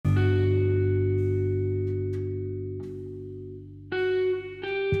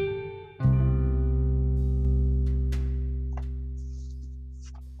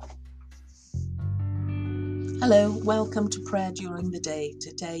Hello, welcome to prayer during the day.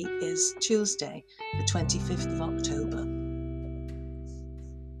 Today is Tuesday, the 25th of October.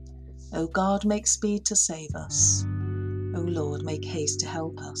 O God, make speed to save us. O Lord, make haste to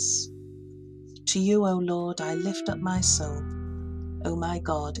help us. To you, O Lord, I lift up my soul. O my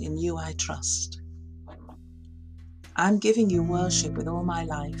God, in you I trust. I'm giving you worship with all my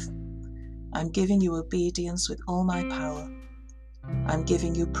life. I'm giving you obedience with all my power. I'm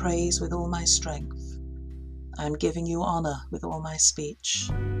giving you praise with all my strength. I'm giving you honor with all my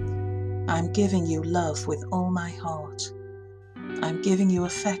speech. I'm giving you love with all my heart. I'm giving you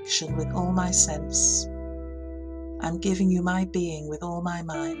affection with all my sense. I'm giving you my being with all my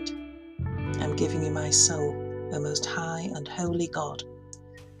mind. I'm giving you my soul, O most high and holy God.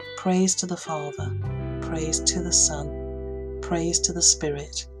 Praise to the Father, praise to the Son, praise to the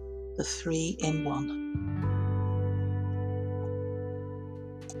Spirit, the three in one.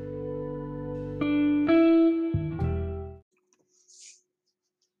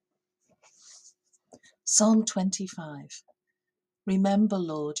 Psalm 25. Remember,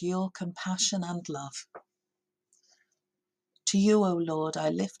 Lord, your compassion and love. To you, O Lord, I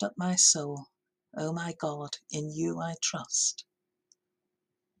lift up my soul. O my God, in you I trust.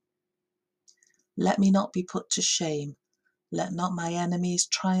 Let me not be put to shame. Let not my enemies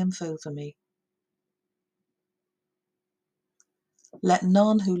triumph over me. Let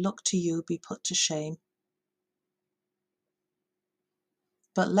none who look to you be put to shame,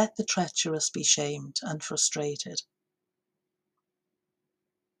 but let the treacherous be shamed and frustrated.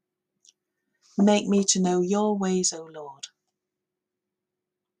 Make me to know your ways, O Lord,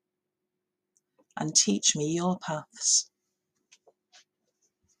 and teach me your paths.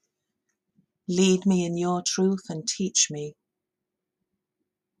 Lead me in your truth and teach me,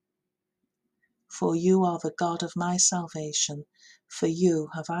 for you are the God of my salvation. For you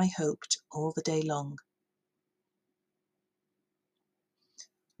have I hoped all the day long.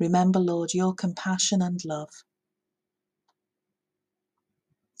 Remember, Lord, your compassion and love,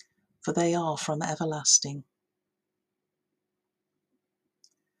 for they are from everlasting.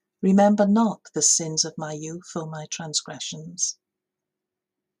 Remember not the sins of my youth or my transgressions,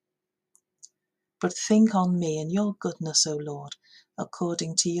 but think on me in your goodness, O Lord,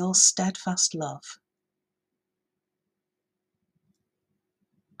 according to your steadfast love.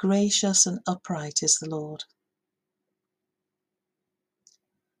 Gracious and upright is the Lord.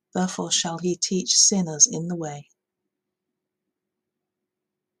 Therefore shall he teach sinners in the way.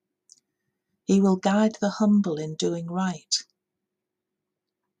 He will guide the humble in doing right,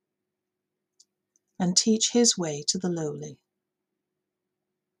 and teach his way to the lowly.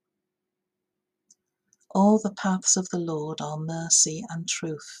 All the paths of the Lord are mercy and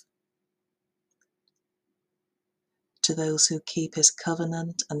truth to those who keep his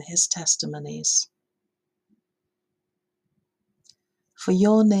covenant and his testimonies. For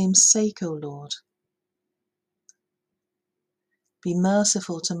your name's sake, O Lord, be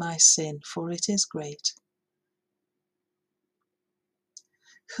merciful to my sin, for it is great.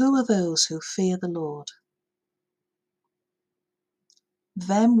 Who are those who fear the Lord?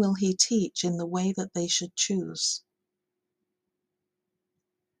 Them will he teach in the way that they should choose.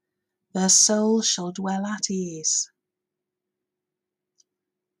 Their souls shall dwell at ease,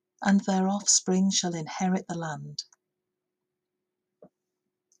 and their offspring shall inherit the land.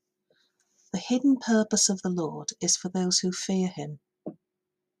 The hidden purpose of the Lord is for those who fear him,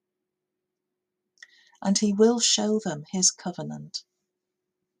 and he will show them his covenant.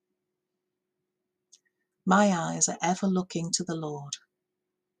 My eyes are ever looking to the Lord,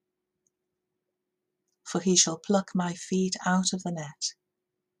 for he shall pluck my feet out of the net.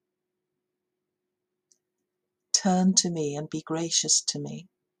 Turn to me and be gracious to me,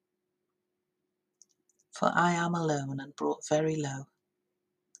 for I am alone and brought very low.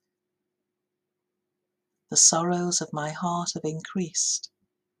 The sorrows of my heart have increased.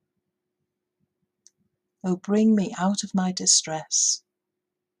 O bring me out of my distress.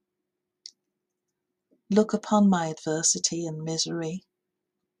 Look upon my adversity and misery,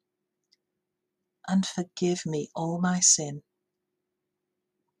 and forgive me all my sin.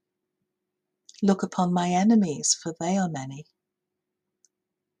 Look upon my enemies, for they are many,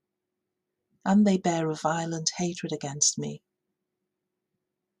 and they bear a violent hatred against me.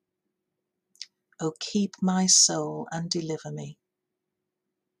 O keep my soul and deliver me.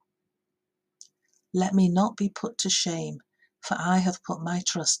 Let me not be put to shame, for I have put my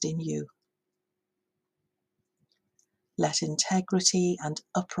trust in you. Let integrity and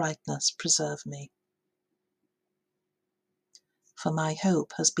uprightness preserve me, for my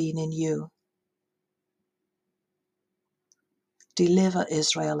hope has been in you. Deliver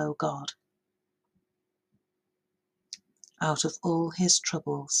Israel, O God. out of all his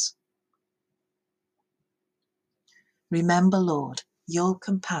troubles. Remember, Lord, your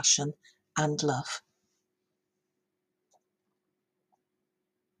compassion and love.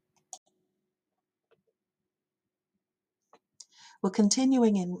 We're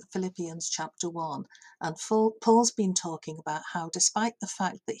continuing in Philippians chapter 1, and Paul's been talking about how, despite the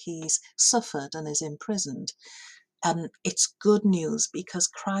fact that he's suffered and is imprisoned, it's good news because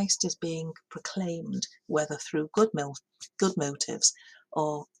Christ is being proclaimed, whether through good motives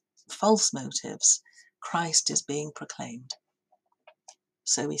or false motives. Christ is being proclaimed.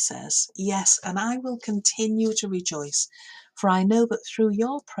 So he says, yes, and I will continue to rejoice, for I know that through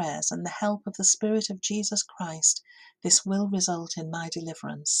your prayers and the help of the Spirit of Jesus Christ, this will result in my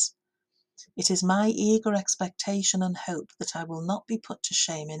deliverance. It is my eager expectation and hope that I will not be put to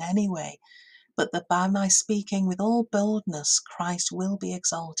shame in any way, but that by my speaking with all boldness, Christ will be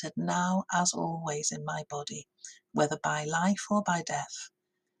exalted now as always in my body, whether by life or by death.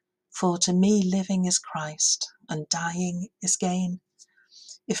 For to me living is Christ, and dying is gain.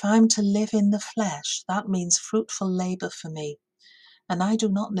 If I'm to live in the flesh, that means fruitful labour for me, and I do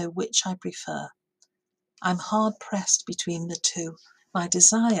not know which I prefer. I'm hard pressed between the two. My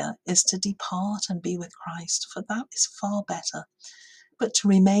desire is to depart and be with Christ, for that is far better. But to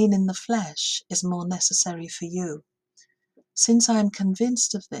remain in the flesh is more necessary for you. Since I am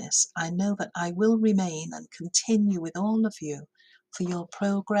convinced of this, I know that I will remain and continue with all of you for your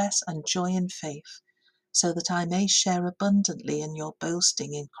progress and joy in faith, so that I may share abundantly in your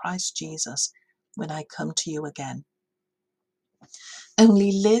boasting in Christ Jesus when I come to you again.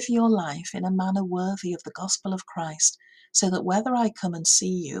 Only live your life in a manner worthy of the gospel of Christ, so that whether I come and see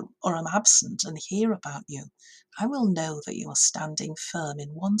you or am absent and hear about you, I will know that you are standing firm in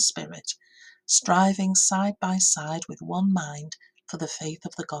one spirit, striving side by side with one mind for the faith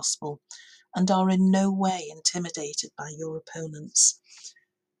of the gospel, and are in no way intimidated by your opponents.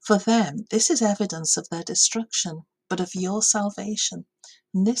 For them, this is evidence of their destruction, but of your salvation.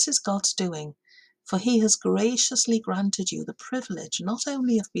 And this is God's doing, for he has graciously granted you the privilege not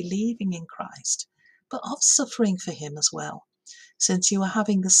only of believing in Christ, but of suffering for him as well, since you are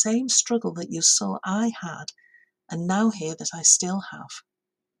having the same struggle that you saw I had, and now hear that I still have.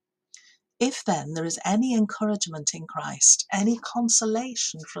 If then there is any encouragement in Christ, any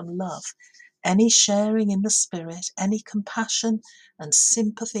consolation from love, any sharing in the Spirit, any compassion and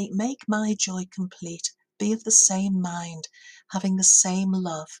sympathy, make my joy complete. Be of the same mind, having the same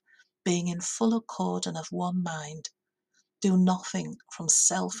love, being in full accord and of one mind. Do nothing from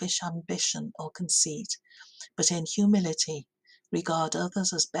selfish ambition or conceit, but in humility regard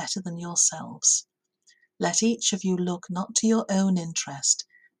others as better than yourselves. Let each of you look not to your own interest,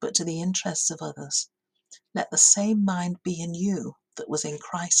 but to the interests of others. Let the same mind be in you that was in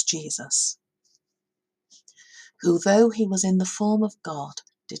Christ Jesus, who, though he was in the form of God,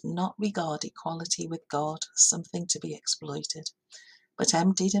 did not regard equality with God as something to be exploited, but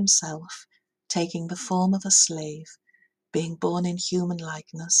emptied himself, taking the form of a slave, being born in human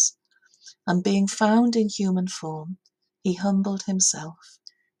likeness, and being found in human form, he humbled himself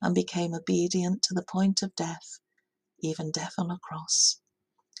and became obedient to the point of death, even death on a cross.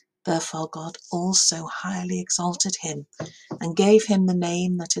 Therefore God also highly exalted him and gave him the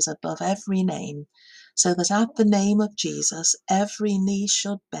name that is above every name, so that at the name of Jesus every knee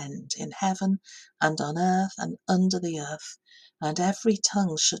should bend in heaven and on earth and under the earth, and every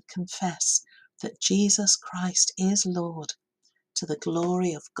tongue should confess that Jesus Christ is Lord, to the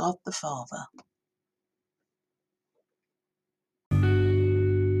glory of God the Father.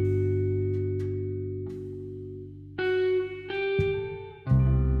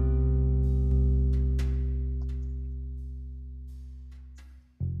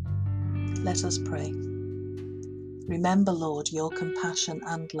 Let us pray. Remember, Lord, your compassion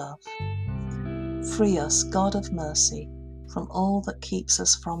and love. Free us, God of mercy, from all that keeps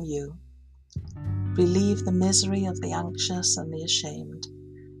us from you. Relieve the misery of the anxious and the ashamed,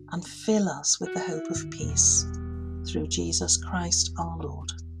 and fill us with the hope of peace, through Jesus Christ our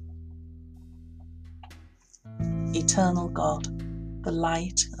Lord. Eternal God, the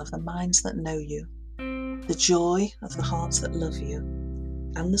light of the minds that know you, the joy of the hearts that love you,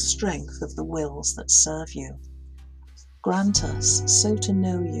 and the strength of the wills that serve you, grant us so to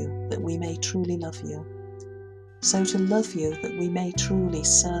know you that we may truly love you, so to love you that we may truly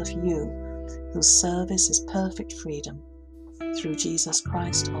serve you, whose service is perfect freedom, through Jesus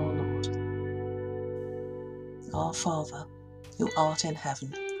Christ our Lord. Our Father, who art in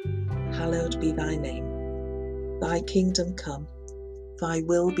heaven, hallowed be thy name. Thy kingdom come, thy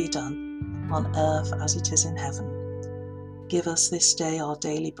will be done, on earth as it is in heaven. Give us this day our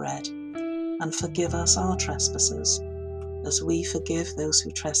daily bread, and forgive us our trespasses, as we forgive those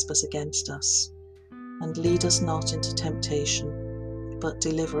who trespass against us. And lead us not into temptation, but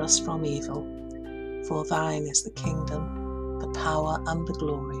deliver us from evil. For thine is the kingdom, the power, and the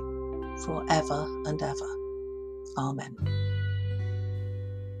glory, forever and ever. Amen.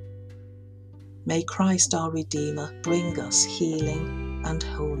 May Christ our Redeemer bring us healing and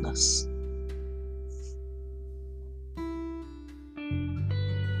wholeness.